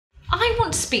I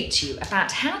want to speak to you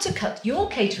about how to cut your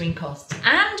catering costs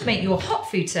and make your hot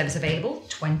food service available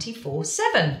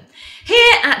 24/7.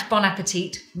 Here at Bon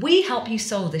Appetit, we help you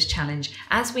solve this challenge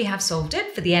as we have solved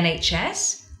it for the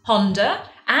NHS, Honda,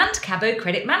 and Cabot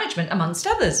Credit Management, amongst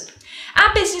others.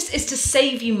 Our business is to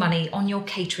save you money on your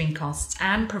catering costs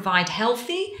and provide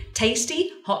healthy,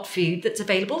 tasty, hot food that's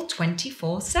available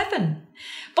 24/7.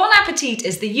 Bon Appetit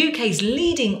is the UK's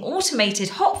leading automated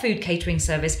hot food catering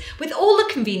service with all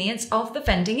the convenience of the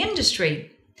vending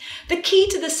industry. The key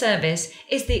to the service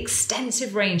is the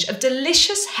extensive range of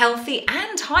delicious, healthy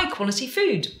and high-quality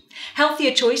food.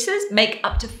 Healthier choices make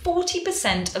up to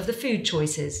 40% of the food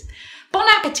choices. Bon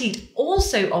Appetit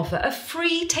also offer a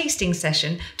free tasting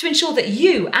session to ensure that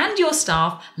you and your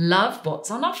staff love what's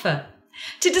on offer.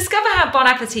 To discover how Bon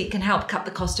Appetit can help cut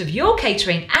the cost of your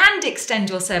catering and extend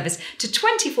your service to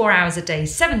 24 hours a day,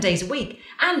 7 days a week,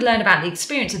 and learn about the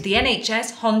experience of the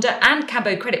NHS, Honda and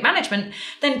Cabot Credit Management,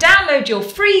 then download your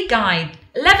free guide,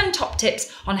 11 top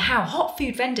tips on how hot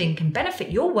food vending can benefit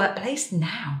your workplace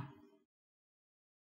now.